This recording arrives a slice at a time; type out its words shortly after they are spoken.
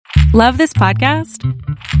Love this podcast?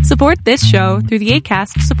 Support this show through the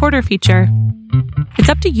Acast supporter feature. It's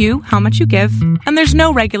up to you how much you give, and there's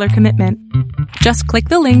no regular commitment. Just click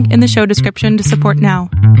the link in the show description to support now.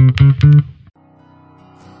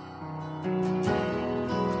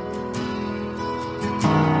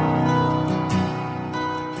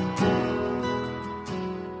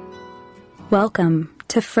 Welcome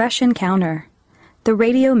to Fresh Encounter, the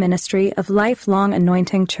radio ministry of Lifelong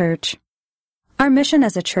Anointing Church. Our mission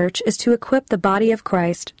as a church is to equip the body of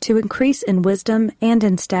Christ to increase in wisdom and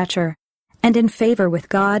in stature, and in favor with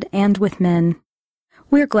God and with men.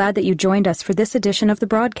 We're glad that you joined us for this edition of the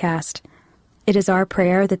broadcast. It is our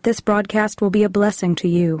prayer that this broadcast will be a blessing to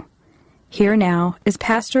you. Here now is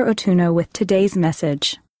Pastor Otuno with today's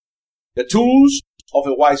message. The tools of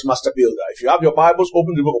a wise master builder. If you have your Bibles,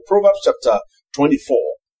 open the book of Proverbs chapter 24.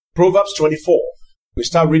 Proverbs 24. We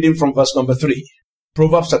start reading from verse number 3.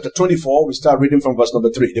 Proverbs chapter 24, we start reading from verse number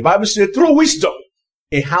 3. The Bible says, through wisdom,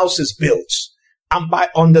 a house is built, and by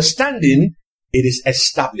understanding, it is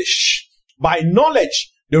established. By knowledge,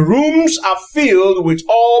 the rooms are filled with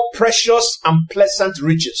all precious and pleasant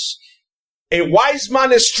riches. A wise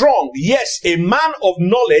man is strong. Yes, a man of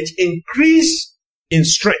knowledge increase in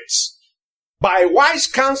strength. By wise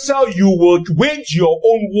counsel, you will wage your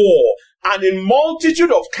own war, and in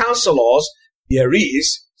multitude of counselors, there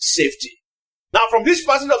is safety. Now, from this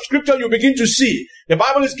passage of scripture, you begin to see the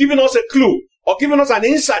Bible is giving us a clue or giving us an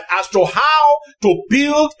insight as to how to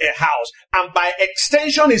build a house. And by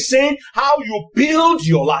extension, it's saying how you build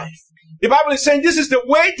your life. The Bible is saying this is the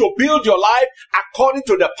way to build your life according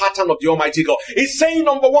to the pattern of the Almighty God. It's saying,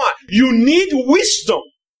 number one, you need wisdom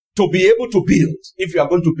to be able to build. If you are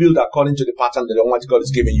going to build according to the pattern that the Almighty God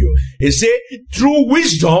is giving you. It says, through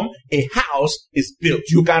wisdom, a house is built.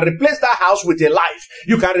 You can replace that house with a life.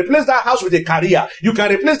 You can replace that house with a career. You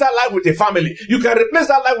can replace that life with a family. You can replace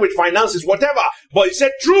that life with finances, whatever. But it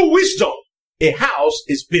said, through wisdom, a house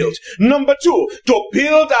is built. Number two, to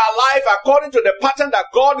build our life according to the pattern that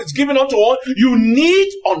God is giving unto us, you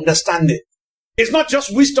need understanding. It's not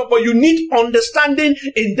just wisdom, but you need understanding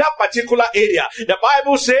in that particular area. The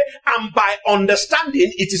Bible says, and by understanding,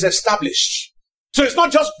 it is established. So it's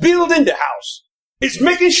not just building the house. It's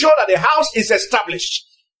making sure that the house is established.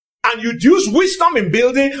 And you use wisdom in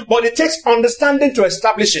building, but it takes understanding to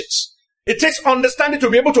establish it. It takes understanding to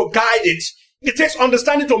be able to guide it. It takes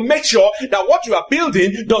understanding to make sure that what you are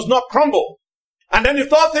building does not crumble. And then the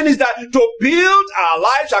third thing is that to build our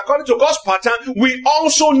lives according to God's pattern, we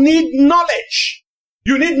also need knowledge.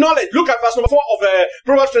 You need knowledge. Look at verse number 4 of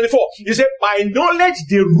Proverbs 24. He said, by knowledge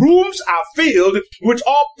the rooms are filled with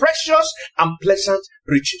all precious and pleasant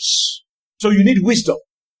riches. So you need wisdom,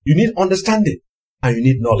 you need understanding, and you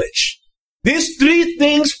need knowledge. These three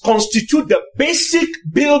things constitute the basic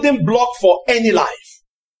building block for any life.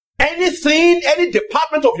 Anything, any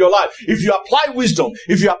department of your life, if you apply wisdom,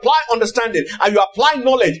 if you apply understanding, and you apply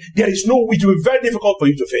knowledge, it will be very difficult for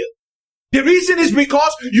you to fail. The reason is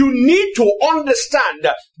because you need to understand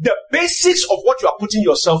the basics of what you are putting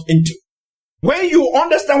yourself into. When you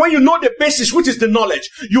understand, when you know the basics, which is the knowledge,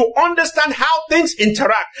 you understand how things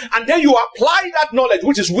interact, and then you apply that knowledge,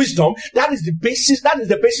 which is wisdom, that is the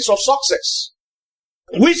basis of success.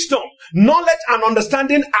 Wisdom, knowledge, and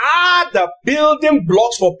understanding are the building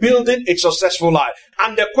blocks for building a successful life.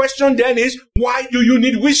 And the question then is, why do you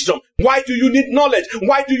need wisdom? Why do you need knowledge?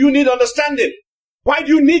 Why do you need understanding? Why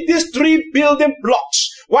do you need these three building blocks?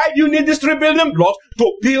 Why do you need these three building blocks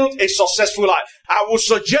to build a successful life? I will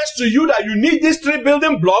suggest to you that you need these three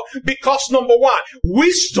building blocks because, number one,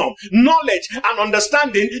 wisdom, knowledge, and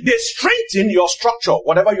understanding, they strengthen your structure,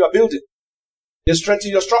 whatever you are building. They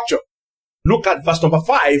strengthen your structure. Look at verse number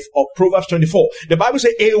 5 of Proverbs 24. The Bible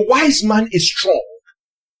says, a wise man is strong.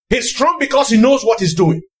 He's strong because he knows what he's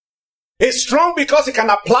doing. He's strong because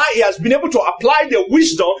he has been able to apply the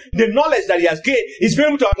wisdom, the knowledge that he has gained. He's been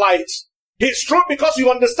able to apply it. He's strong because you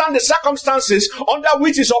understand the circumstances under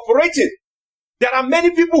which he's operating. There are many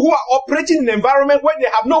people who are operating in an environment where they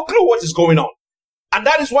have no clue what is going on. And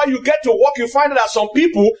that is why you get to work, you find that some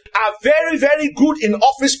people are very, very good in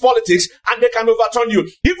office politics and they can overturn you.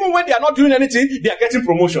 Even when they are not doing anything, they are getting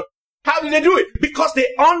promotion. How do they do it? Because they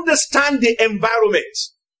understand the environment.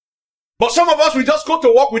 But some of us, we just go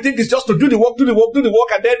to work, we think it's just to do the work,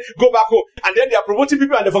 and then go back home. And then they are promoting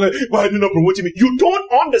people and they forget, why are you not promoting me? You don't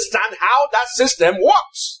understand how that system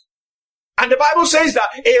works. And the Bible says that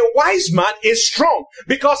a wise man is strong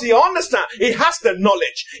because he understands, he has the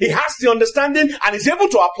knowledge, he has the understanding, and is able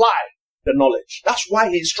to apply the knowledge. That's why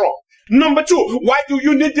he is strong. Number two, why do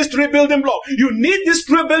you need this three building block? You need this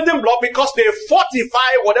three building block because they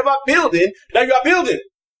fortify whatever building that you are building.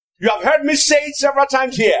 You have heard me say it several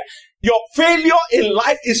times here. Your failure in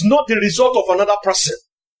life is not the result of another person.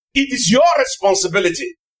 It is your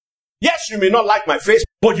responsibility. Yes, you may not like my face,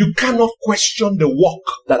 but you cannot question the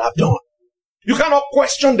work that I've done. You cannot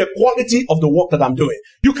question the quality of the work that I'm doing.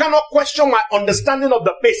 You cannot question my understanding of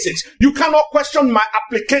the basics. You cannot question my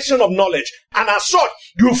application of knowledge. And as such,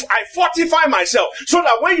 I fortify myself so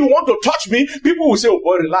that when you want to touch me, people will say, oh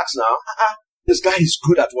boy, relax now. This guy is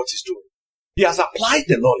good at what he's doing. He has applied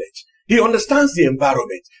the knowledge. He understands the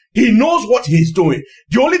environment. He knows what he's doing.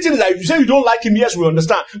 The only thing is that if you say you don't like him, yes, we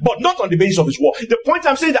understand, but not on the basis of his work. The point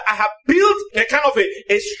I'm saying is that I have built a kind of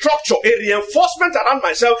a structure, a reinforcement around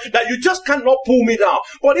myself that you just cannot pull me down.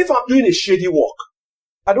 But if I'm doing a shady work,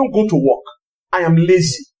 I don't go to work. I am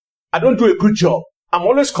lazy. I don't do a good job. I'm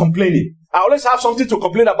always complaining. I always have something to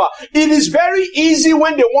complain about. It is very easy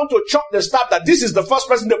when they want to chop the staff that this is the first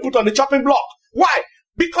person they put on the chopping block. Why?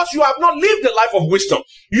 Because you have not lived the life of wisdom.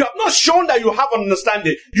 You have not shown that you have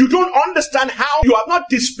understanding. You don't understand how. You have not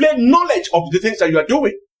displayed knowledge of the things that you are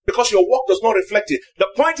doing because your work does not reflect it. The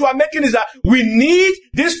point you are making is that we need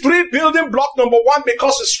this 3 building block. Number 1,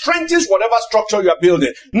 because it strengthens whatever structure you are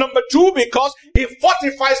building. Number 2, because it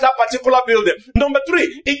fortifies that particular building. Number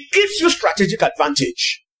 3, it gives you strategic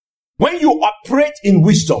advantage. When you operate in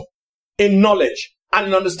wisdom, in knowledge, and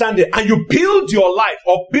in understanding, and you build your life,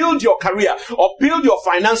 or build your career, or build your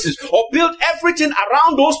finances, or build everything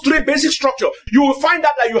around those 3 basic structures, you will find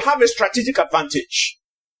out that you have a strategic advantage.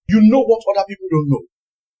 You know what other people don't know.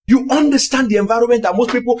 You understand the environment that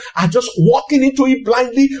most people are just walking into it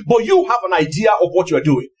blindly, but you have an idea of what you are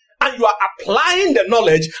doing. And you are applying the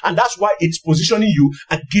knowledge, and that's why it's positioning you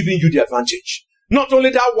and giving you the advantage. Not only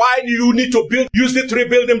that, why do you need to use the 3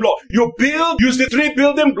 building block? Use the 3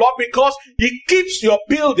 building block because it keeps your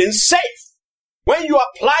building safe. When you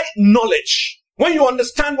apply knowledge, when you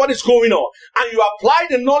understand what is going on, and you apply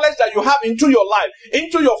the knowledge that you have into your life,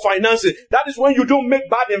 into your finances, that is when you don't make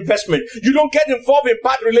bad investment. You don't get involved in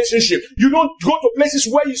bad relationship. You don't go to places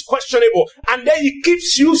where it's questionable, and then it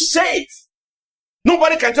keeps you safe.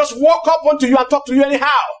 Nobody can just walk up onto you and talk to you anyhow.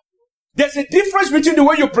 There's a difference between the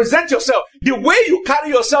way you present yourself. The way you carry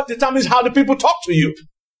yourself determines how the people talk to you.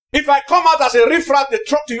 If I come out as a riffraff, they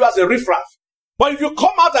talk to you as a riffraff. But if you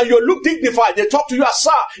come out and you look dignified, they talk to you as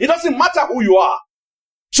sir. It doesn't matter who you are.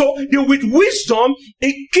 So with wisdom,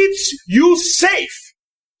 it keeps you safe.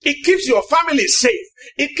 It keeps your family safe.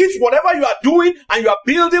 It keeps whatever you are doing and you are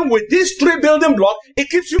building with these 3 building blocks, it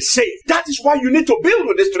keeps you safe. That is why you need to build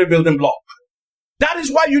with this 3 building block. That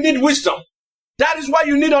is why you need wisdom. That is why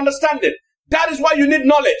you need understanding. That is why you need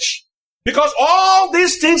knowledge. Because all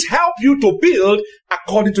these things help you to build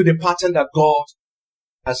according to the pattern that God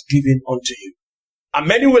has given unto you. And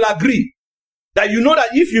many will agree that you know that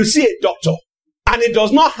if you see a doctor and it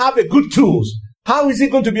does not have a good tools, how is he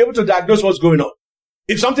going to be able to diagnose what's going on?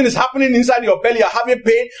 If something is happening inside your belly, you're having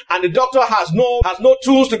pain, and the doctor has no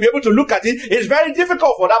tools to be able to look at it, it's very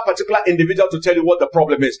difficult for that particular individual to tell you what the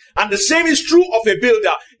problem is. And the same is true of a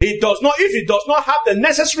builder. If he does not have the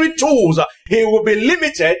necessary tools, he will be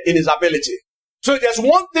limited in his ability. So there's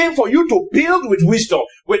one thing for you to build with wisdom,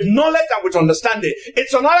 with knowledge and with understanding.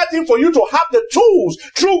 It's another thing for you to have the tools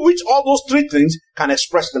through which all those 3 things can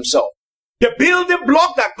express themselves. The building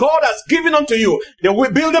block that God has given unto you, the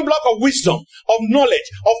building block of wisdom, of knowledge,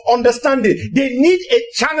 of understanding, they need a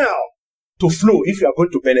channel to flow if you are going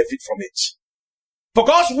to benefit from it. For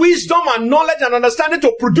God's wisdom and knowledge and understanding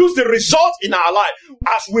to produce the result in our life,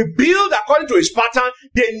 as we build according to His pattern,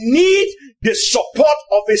 they need the support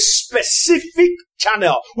of a specific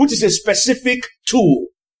channel, which is a specific tool.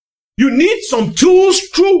 You need some tools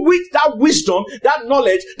through which that wisdom, that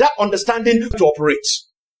knowledge, that understanding to operate.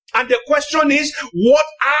 And the question is, what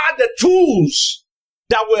are the tools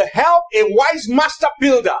that will help a wise master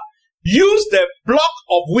builder use the block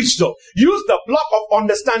of wisdom, use the block of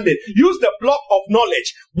understanding, use the block of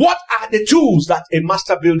knowledge? What are the tools that a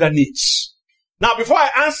master builder needs? Now, before I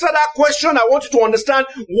answer that question, I want you to understand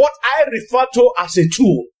what I refer to as a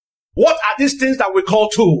tool. What are these things that we call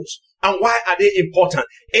tools? And why are they important?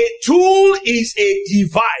 A tool is a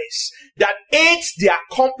device that aids the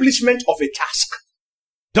accomplishment of a task.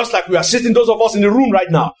 Just like we are sitting, those of us in the room right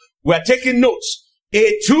now, we are taking notes.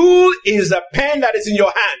 A tool is a pen that is in your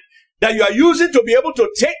hand that you are using to be able to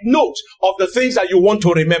take note of the things that you want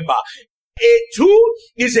to remember. A tool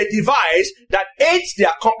is a device that aids the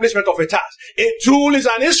accomplishment of a task. A tool is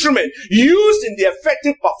an instrument used in the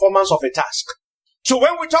effective performance of a task. So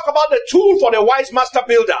when we talk about the tool for the wise master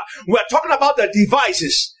builder, we are talking about the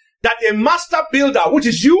devices that a master builder, which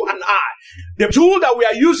is you and I, the tool that we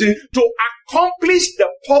are using to accomplish the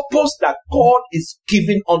purpose that God is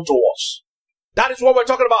giving unto us. That is what we're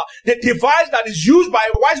talking about. The device that is used by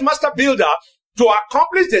a wise master builder to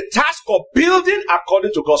accomplish the task of building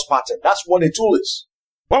according to God's pattern. That's what a tool is.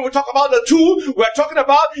 When we talk about the tool, we're talking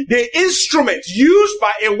about the instrument used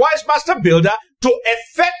by a wise master builder to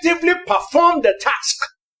effectively perform the task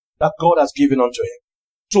that God has given unto him.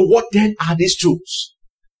 So what then are these tools?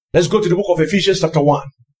 Let's go to the book of Ephesians chapter 1.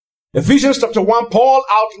 Ephesians chapter 1, Paul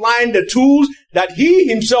outlined the tools that he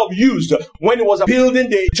himself used when he was building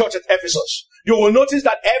the church at Ephesus. You will notice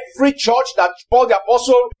that every church that Paul the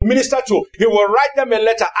apostle ministered to, he will write them a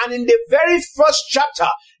letter. And in the very first chapter,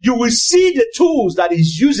 you will see the tools that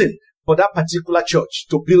he's using for that particular church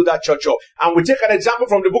to build that church up. And we take an example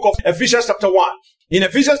from the book of Ephesians chapter 1. In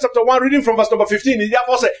Ephesians chapter 1, reading from verse number 15, he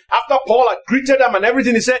therefore said, after Paul had greeted them and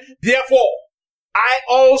everything, he said, therefore, I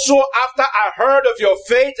also, after I heard of your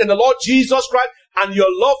faith in the Lord Jesus Christ and your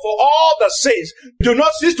love for all the saints, do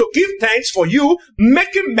not cease to give thanks for you,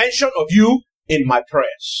 making mention of you in my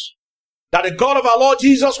prayers. That the God of our Lord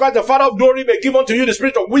Jesus Christ, the Father of glory, may give unto you the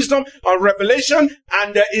spirit of wisdom and revelation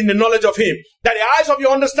and in the knowledge of him. That the eyes of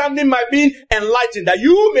your understanding might be enlightened, that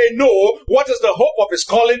you may know what is the hope of his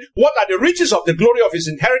calling, what are the riches of the glory of his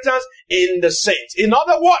inheritance in the saints. In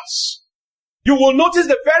other words, you will notice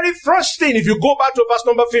the very first thing if you go back to verse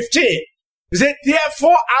number 15. He said,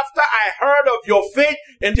 therefore, after I heard of your faith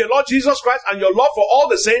in the Lord Jesus Christ and your love for all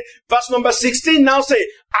the saints, verse number 16 now say,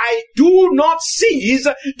 I do not cease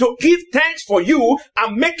to give thanks for you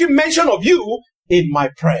and making mention of you in my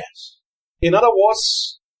prayers. In other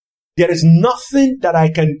words, there is nothing that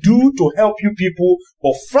I can do to help you people.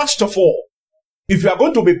 But first of all, if you are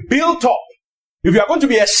going to be built up, if you are going to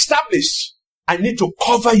be established, I need to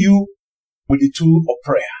cover you with the tool of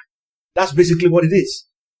prayer. That's basically what it is.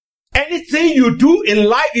 Anything you do in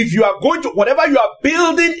life, if you are going to, whatever you are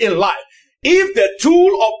building in life, if the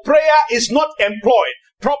tool of prayer is not employed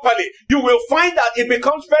properly, you will find that it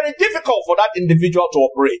becomes very difficult for that individual to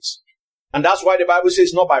operate. And that's why the Bible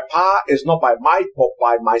says, not by power, it's not by might, but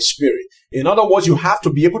by my spirit. In other words, you have to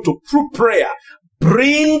be able to, through prayer,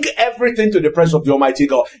 bring everything to the presence of the Almighty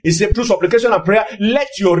God. It says, through supplication and prayer, let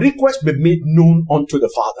your request be made known unto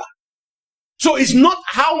the Father. So it's not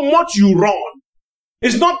how much you run.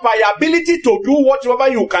 It's not by your ability to do whatever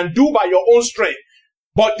you can do by your own strength.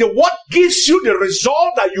 But what gives you the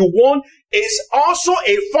result that you want is also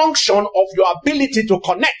a function of your ability to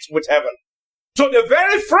connect with heaven. So the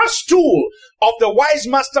very first tool of the wise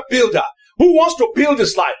master builder who wants to build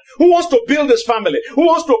his life, who wants to build his family, who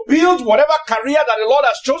wants to build whatever career that the Lord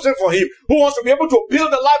has chosen for him, who wants to be able to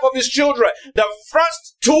build the life of his children, the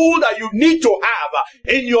first tool that you need to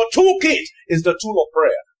have in your toolkit is the tool of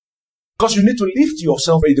prayer. Because you need to lift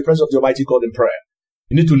yourself in the presence of the Almighty God in prayer.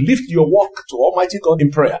 You need to lift your work to Almighty God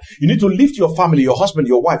in prayer. You need to lift your family, your husband,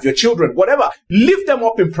 your wife, your children, whatever. Lift them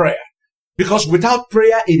up in prayer. Because without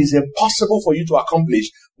prayer, it is impossible for you to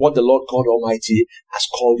accomplish what the Lord God Almighty has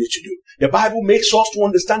called you to do. The Bible makes us to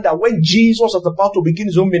understand that when Jesus was about to begin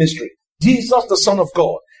his own ministry, Jesus, the Son of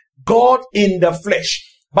God, God in the flesh,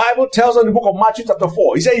 Bible tells us in the book of Matthew chapter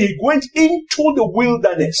 4, he said he went into the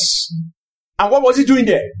wilderness. And what was he doing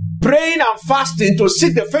there? Praying and fasting to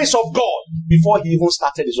seek the face of God before he even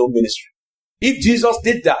started his own ministry. If Jesus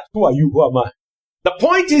did that, who are you? Who am I? The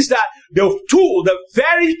point is that the tool, the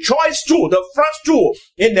very choice tool, the first tool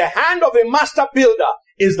in the hand of a master builder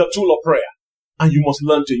is the tool of prayer. And you must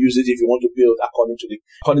learn to use it if you want to build according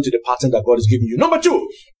to the pattern that God is giving you. Number two,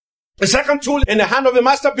 the second tool in the hand of a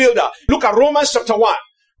master builder. Look at Romans chapter 1.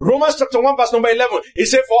 Romans chapter 1 verse number 11. It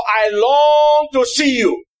says, for I long to see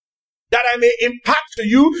you, that I may impart to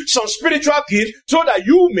you some spiritual gifts so that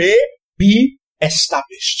you may be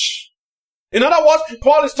established. In other words,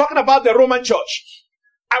 Paul is talking about the Roman church.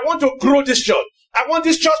 I want to grow this church. I want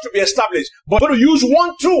this church to be established. But I'm going to use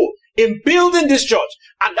one tool in building this church.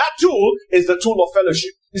 And that tool is the tool of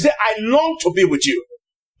fellowship. He said, I long to be with you.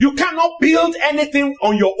 You cannot build anything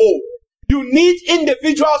on your own. You need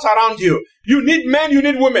individuals around you. You need men, you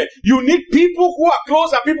need women. You need people who are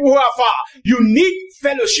close and people who are far. You need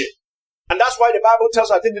fellowship. And that's why the Bible tells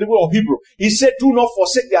us, I think in the book of Hebrew, he said, do not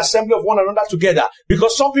forsake the assembly of one another together.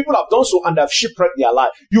 Because some people have done so and have shipwrecked their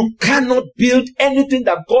life. You cannot build anything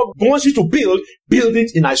that God wants you to build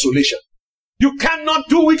it in isolation. You cannot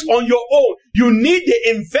do it on your own. You need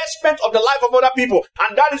the investment of the life of other people.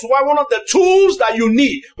 And that is why one of the tools that you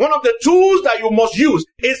need, one of the tools that you must use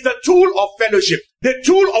is the tool of fellowship. The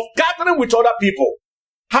tool of gathering with other people.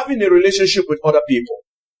 Having a relationship with other people.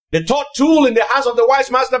 The third tool in the hands of the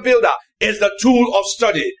wise master builder is the tool of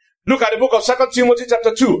study. Look at the book of 2 Timothy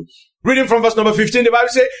chapter 2. Reading from verse number 15, the Bible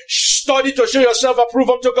says, study to show yourself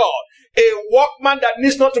approved unto God. a workman that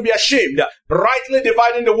needs not to be ashamed, rightly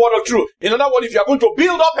dividing the word of truth. In other words, if you are going to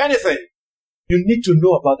build up anything, you need to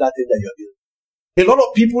know about that thing that you are building. A lot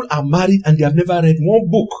of people are married and they have never read one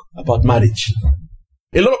book about marriage.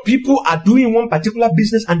 A lot of people are doing one particular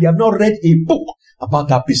business and they have not read a book about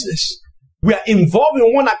that business. We are involved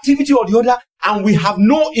in one activity or the other and we have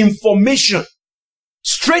no information.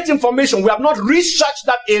 Straight information. We have not researched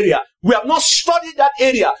that area. We have not studied that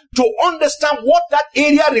area to understand what that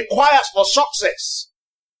area requires for success.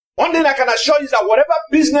 One thing I can assure you is that whatever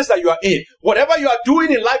business that you are in, whatever you are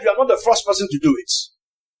doing in life, you are not the first person to do it.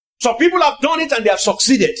 Some people have done it and they have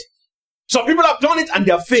succeeded. Some people have done it and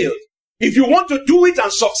they have failed. If you want to do it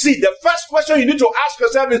and succeed, the first question you need to ask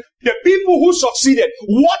yourself is, the people who succeeded,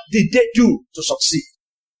 what did they do to succeed?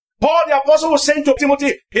 Paul the apostle was saying to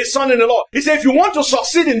Timothy, his son-in-law, he said, if you want to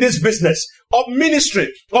succeed in this business of ministry,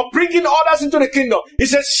 of bringing others into the kingdom, he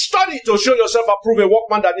says, study to show yourself approved, a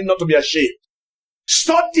workman that need not to be ashamed.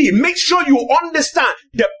 Study. Make sure you understand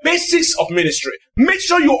the basics of ministry. Make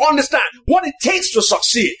sure you understand what it takes to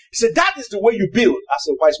succeed. He said, that is the way you build as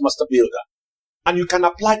a wise master builder. And you can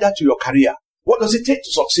apply that to your career. What does it take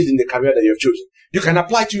to succeed in the career that you've chosen? You can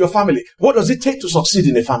apply it to your family. What does it take to succeed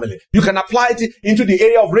in a family? You can apply it into the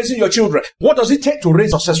area of raising your children. What does it take to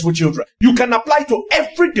raise successful children? You can apply it to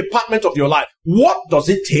every department of your life. What does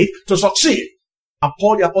it take to succeed? And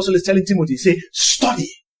Paul the apostle is telling Timothy, say, study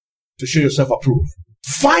to show yourself approved.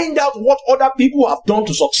 Find out what other people have done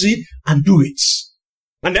to succeed and do it.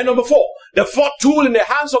 And then number 4, the fourth tool in the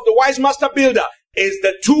hands of the wise master builder is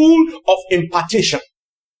the tool of impartation.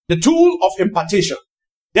 The tool of impartation.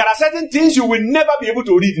 There are certain things you will never be able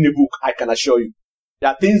to read in a book, I can assure you. There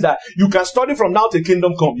are things that you can study from now till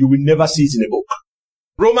kingdom come. You will never see it in a book.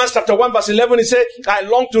 Romans chapter 1 verse 11, it says, I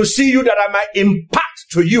long to see you that I might impart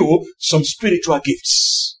to you some spiritual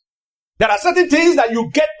gifts. There are certain things that you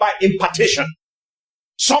get by impartation.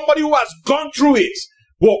 Somebody who has gone through it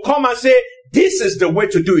will come and say, this is the way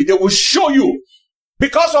to do it. They will show you.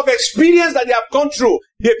 Because of experience that they have gone through,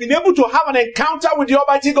 they've been able to have an encounter with the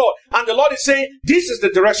Almighty God. And the Lord is saying, this is the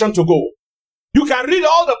direction to go. You can read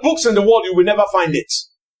all the books in the world, you will never find it.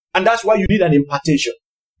 And that's why you need an impartation.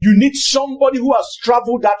 You need somebody who has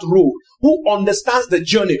traveled that road, who understands the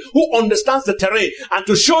journey, who understands the terrain, and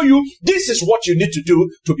to show you this is what you need to do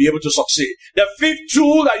to be able to succeed. The fifth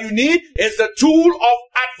tool that you need is the tool of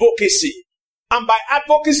advocacy. And by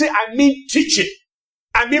advocacy, I mean teaching.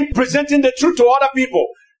 I mean presenting the truth to other people.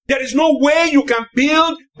 There is no way you can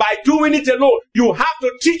build by doing it alone. You have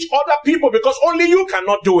to teach other people because only you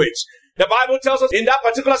cannot do it. The Bible tells us in that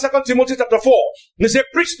particular 2 Timothy chapter 4, they say,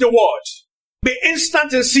 preach the word. Be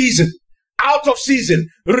instant in season, out of season,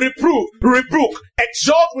 reprove, rebuke,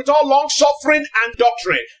 exhort with all long suffering and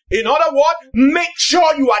doctrine. In other words, make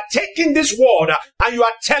sure you are taking this word and you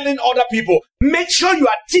are telling other people. Make sure you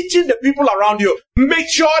are teaching the people around you. Make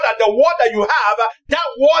sure that the word that you have, that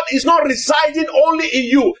word is not residing only in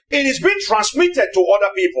you. It is being transmitted to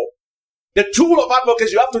other people. The tool of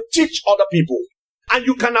advocacy, you have to teach other people. And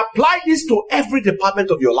you can apply this to every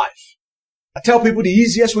department of your life. I tell people the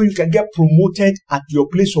easiest way you can get promoted at your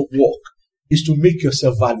place of work is to make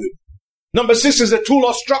yourself valuable. Number 6 is the tool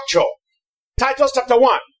of structure. Titus chapter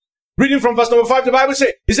 1. Reading from verse number 5, the Bible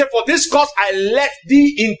says, it said, for this cause I left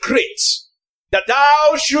thee in Crete, that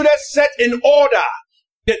thou shouldest set in order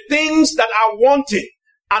the things that are wanting,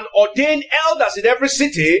 and ordain elders in every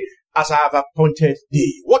city as I have appointed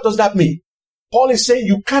thee. What does that mean? Paul is saying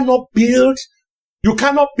you cannot build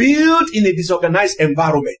in a disorganized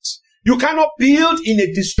environment. You cannot build in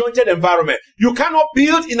a disjointed environment. You cannot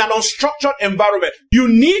build in an unstructured environment. You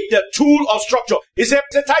need the tool of structure. He said,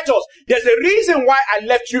 Titus, there's a reason why I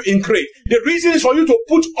left you in Crete. The reason is for you to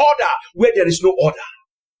put order where there is no order.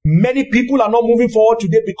 Many people are not moving forward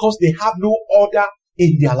today because they have no order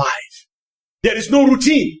in their life. There is no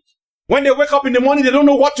routine. When they wake up in the morning, they don't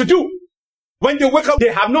know what to do. When they wake up,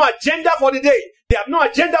 they have no agenda for the day. They have no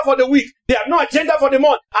agenda for the week. They have no agenda for the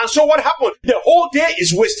month. And so what happened? The whole day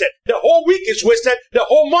is wasted. The whole week is wasted. The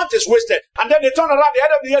whole month is wasted. And then they turn around at the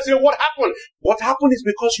end of the year and say, what happened? What happened is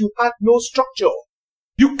because you had no structure.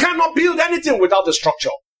 You cannot build anything without the structure.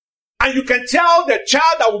 And you can tell the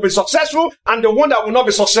child that will be successful and the one that will not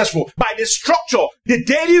be successful by the structure, the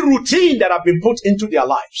daily routine that have been put into their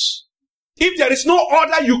lives. If there is no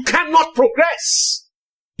order, you cannot progress.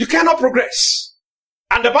 You cannot progress.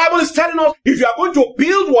 And the Bible is telling us, if you are going to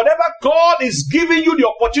build whatever God is giving you the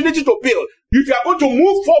opportunity to build, if you are going to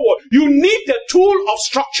move forward, you need the tool of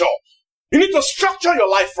structure. You need to structure your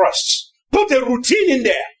life first. Put a routine in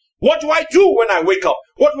there. What do I do when I wake up?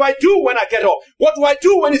 What do I do when I get up? What do I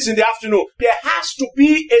do when it's in the afternoon? There has to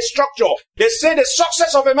be a structure. They say the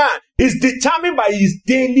success of a man is determined by his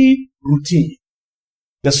daily routine.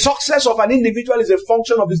 The success of an individual is a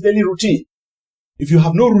function of his daily routine. If you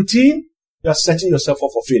have no routine, you are setting yourself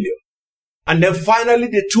up for failure. And then finally,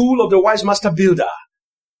 the tool of the wise master builder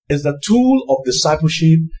is the tool of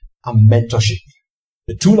discipleship and mentorship.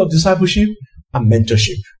 The tool of discipleship and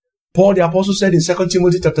mentorship. Paul the apostle said in 2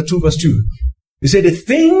 Timothy chapter 2 verse 2, he said, the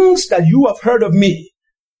things that you have heard of me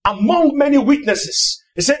among many witnesses,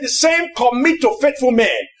 he said, the same commit to faithful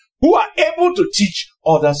men who are able to teach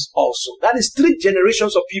others also. That is 3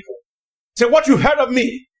 generations of people. Say, what you heard of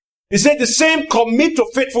me, he said, the same commit to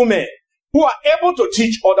faithful men who are able to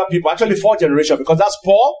teach other people. Actually 4 generations, because that's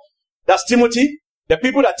Paul, that's Timothy, the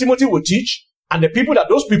people that Timothy will teach, and the people that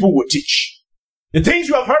those people will teach. The things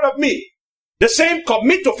you have heard of me, the same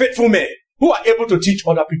commit to faithful men who are able to teach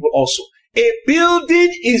other people also. A building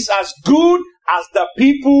is as good as the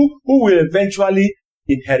people who will eventually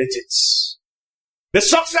inherit it. The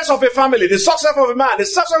success of a family, the success of a man, the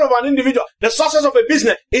success of an individual, the success of a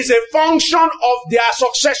business is a function of their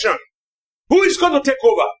succession. Who is going to take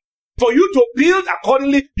over? For you to build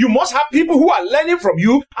accordingly, you must have people who are learning from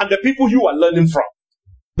you and the people you are learning from.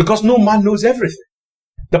 Because no man knows everything.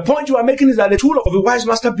 The point you are making is that the tool of a wise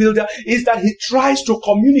master builder is that he tries to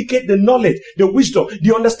communicate the knowledge, the wisdom,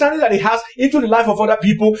 the understanding that he has into the life of other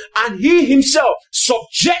people, and he himself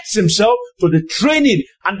subjects himself to the training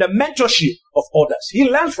and the mentorship of others. He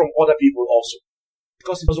learns from other people also,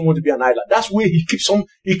 because he doesn't want to be an island. That's where he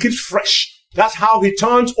keeps fresh. That's how he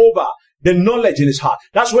turns over the knowledge in his heart.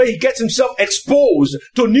 That's where he gets himself exposed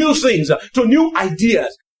to new things, to new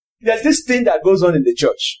ideas. There's this thing that goes on in the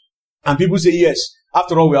church, and people say, yes,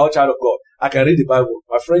 after all, we are all child of God. I can read the Bible.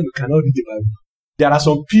 My friend, you cannot read the Bible. There are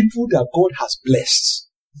some people that God has blessed.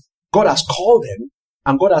 God has called them,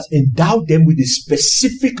 and God has endowed them with a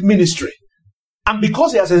specific ministry. And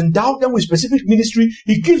because he has endowed them with specific ministry,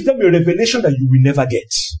 he gives them a revelation that you will never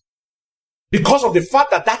get. Because of the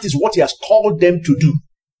fact that that is what he has called them to do.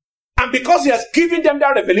 And because he has given them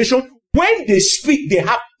that revelation, when they speak, they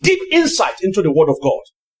have deep insight into the word of God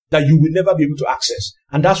that you will never be able to access.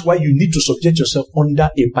 And that's why you need to subject yourself under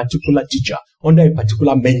a particular teacher, under a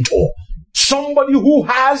particular mentor. Somebody who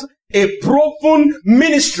has a proven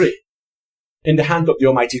ministry in the hand of the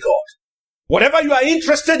Almighty God. Whatever you are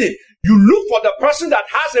interested in, you look for the person that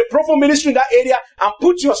has a proven ministry in that area and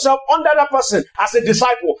put yourself under that person as a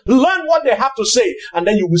disciple. Learn what they have to say, and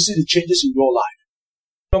then you will see the changes in your life.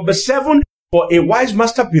 Number 7, for a wise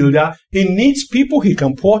master builder, he needs people he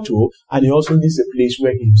can pour to, and he also needs a place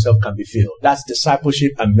where he himself can be filled. That's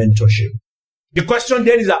discipleship and mentorship. The question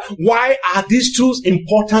then is that, why are these tools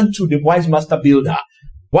important to the wise master builder?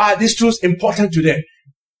 Why are these tools important to them?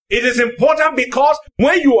 It is important because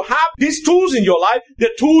when you have these tools in your life,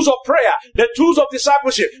 the tools of prayer, the tools of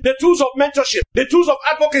discipleship, the tools of mentorship, the tools of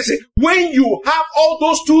advocacy, when you have all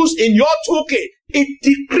those tools in your toolkit, it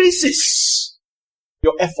decreases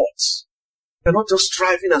your efforts. You're not just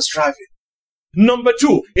striving and striving. Number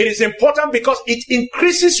 2, it is important because it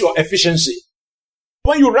increases your efficiency.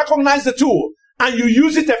 When you recognize the tool and you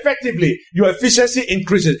use it effectively, your efficiency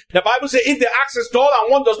increases. The Bible says if the axe is dull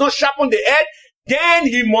and one does not sharpen the edge, then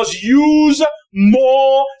he must use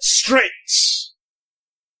more strength.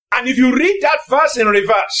 And if you read that verse in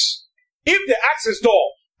reverse, if the axe is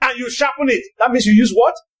dull and you sharpen it, that means you use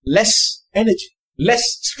what? Less energy, less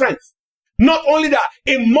strength. Not only that,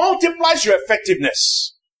 it multiplies your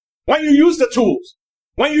effectiveness. When you use the tools,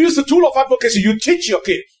 when you use the tool of advocacy, you teach your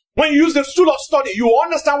kids. When you use the tool of study, you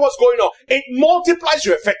understand what's going on. It multiplies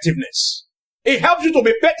your effectiveness. It helps you to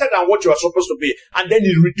be better than what you are supposed to be. And then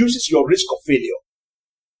it reduces your risk of failure.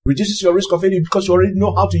 Reduces your risk of failure because you already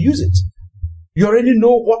know how to use it. You already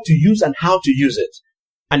know what to use and how to use it.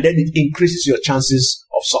 And then it increases your chances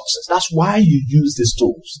of success. That's why you use these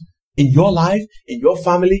tools. In your life, in your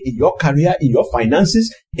family, in your career, in your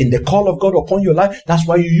finances, in the call of God upon your life, that's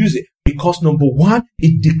why you use it. Because number 1,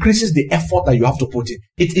 it decreases the effort that you have to put in.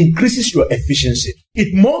 It increases your efficiency.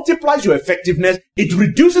 It multiplies your effectiveness. It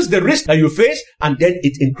reduces the risk that you face, and then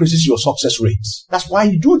it increases your success rates. That's why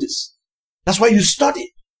you do this. That's why you study.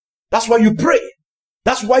 That's why you pray.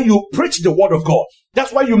 That's why you preach the word of God.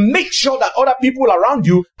 That's why you make sure that other people around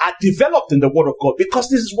you are developed in the word of God, because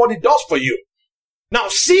this is what it does for you. Now,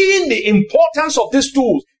 seeing the importance of these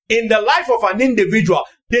tools in the life of an individual,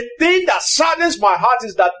 the thing that saddens my heart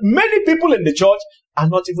is that many people in the church are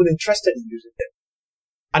not even interested in using them.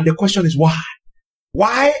 And the question is why?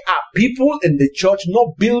 Why are people in the church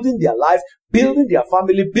not building their life, building their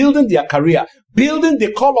family, building their career, building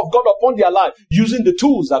the call of God upon their life, using the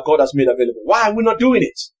tools that God has made available? Why are we not doing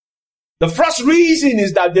it? The first reason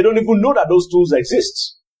is that they don't even know that those tools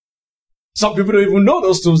exist. Some people don't even know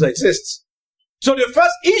those tools exist. So the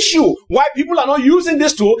first issue why people are not using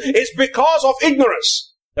this tool is because of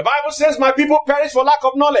ignorance. The Bible says, my people perish for lack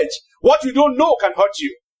of knowledge. What you don't know can hurt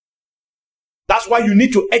you. That's why you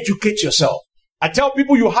need to educate yourself. I tell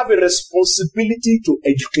people you have a responsibility to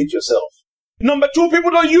educate yourself. Number two, people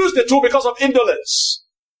don't use the tool because of indolence.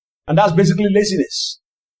 And that's basically laziness.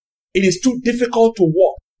 It is too difficult to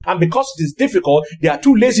walk. And because it is difficult, they are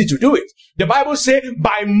too lazy to do it. The Bible says,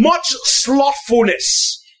 by much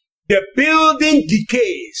slothfulness, the building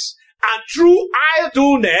decays, and through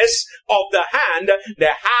idleness of the hand, the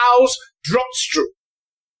house drops through.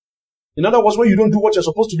 In other words, when you don't do what you're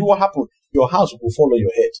supposed to do, what happens? Your house will fall on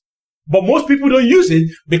your head. But most people don't use it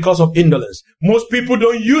because of indolence. Most people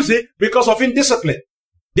don't use it because of indiscipline.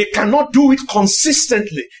 They cannot do it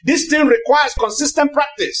consistently. This thing requires consistent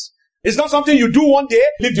practice. It's not something you do one day,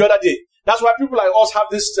 leave the other day. That's why people like us have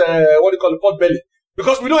this, pot belly.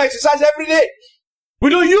 Because we don't exercise every day. We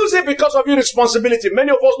don't use it because of irresponsibility. Many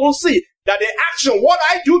of us don't see that the action, what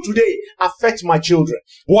I do today, affects my children.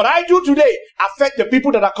 What I do today affects the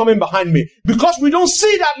people that are coming behind me. Because we don't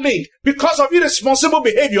see that link, because of irresponsible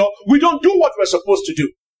behavior, we don't do what we're supposed to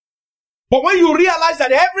do. But when you realize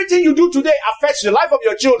that everything you do today affects the life of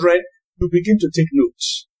your children, you begin to take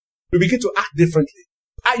notes. You begin to act differently.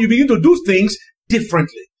 And you begin to do things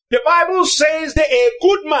differently. The Bible says that a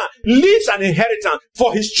good man leaves an inheritance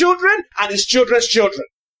for his children and his children's children.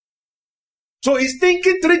 So he's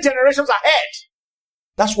thinking 3 generations ahead.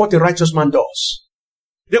 That's what a righteous man does.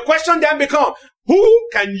 The question then becomes, who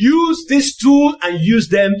can use this tool and use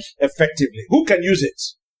them effectively? Who can use it?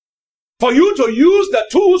 For you to use the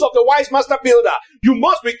tools of the wise master builder, you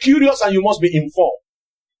must be curious and you must be informed.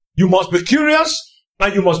 You must be curious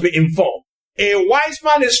and you must be informed. A wise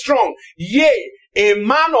man is strong, yea, a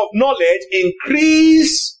man of knowledge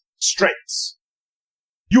increase strength.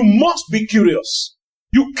 You must be curious.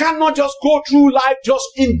 You cannot just go through life just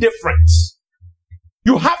indifferent.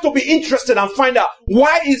 You have to be interested and find out,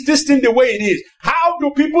 why is this thing the way it is? How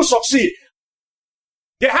do people succeed?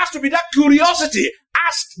 There has to be that curiosity.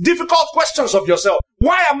 Ask difficult questions of yourself.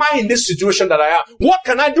 Why am I in this situation that I am? What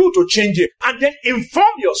can I do to change it? And then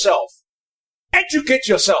inform yourself. Educate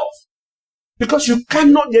yourself. Because you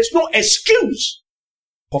cannot, there's no excuse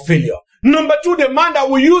for failure. Number 2, the man that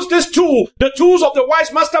will use this tool, the tools of the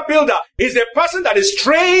wise master builder, is a person that is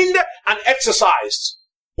trained and exercised.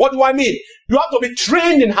 What do I mean? You have to be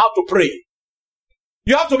trained in how to pray.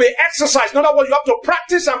 You have to be exercised. In other words, you have to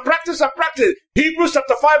practice and practice and practice. Hebrews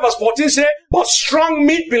chapter 5 verse 14 says, but strong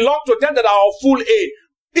meat belong to them that are of full age.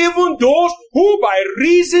 Even those who by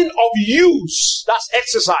reason of use, that's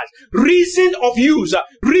exercise, reason of use.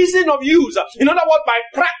 In other words, by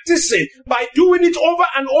practicing, by doing it over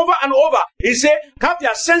and over and over, he said, have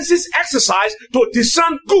their senses exercised to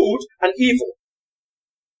discern good and evil.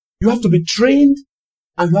 You have to be trained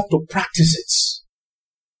and you have to practice it.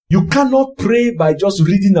 You cannot pray by just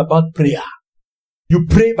reading about prayer. You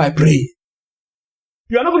pray by praying.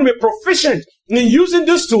 You are not going to be proficient in using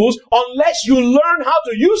these tools unless you learn how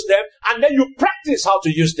to use them and then you practice how to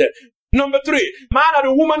use them. Number 3, man or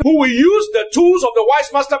the woman who will use the tools of the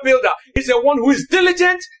wise master builder is the one who is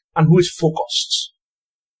diligent and who is focused.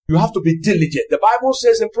 You have to be diligent. The Bible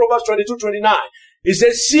says in Proverbs 22:29, it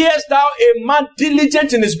says, seest thou a man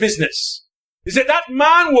diligent in his business? He said, that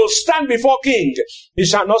man will stand before king. He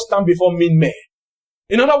shall not stand before mean men.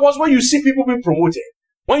 In other words, when you see people being promoted,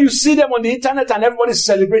 when you see them on the internet and everybody is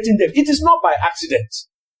celebrating them, it is not by accident.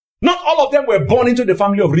 Not all of them were born into the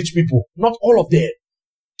family of rich people. Not all of them.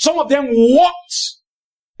 Some of them walked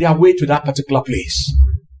their way to that particular place.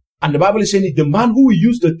 And the Bible is saying the man who will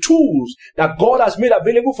use the tools that God has made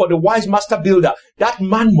available for the wise master builder, that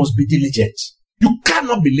man must be diligent. You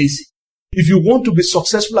cannot be lazy. If you want to be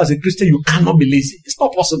successful as a Christian, you cannot be lazy. It's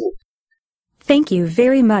not possible. Thank you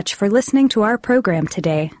very much for listening to our program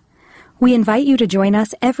today. We invite you to join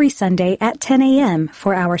us every Sunday at 10 a.m.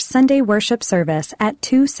 for our Sunday worship service at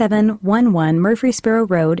 2711 Murfreesboro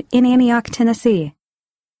Road in Antioch, Tennessee.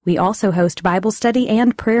 We also host Bible study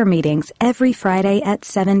and prayer meetings every Friday at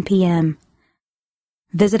 7 p.m.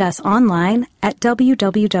 Visit us online at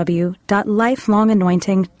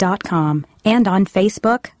www.lifelonganointing.com and on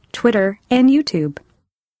Facebook, Twitter, and YouTube.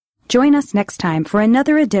 Join us next time for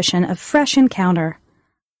another edition of Fresh Encounter.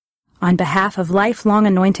 On behalf of Lifelong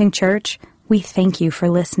Anointing Church, we thank you for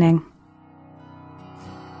listening.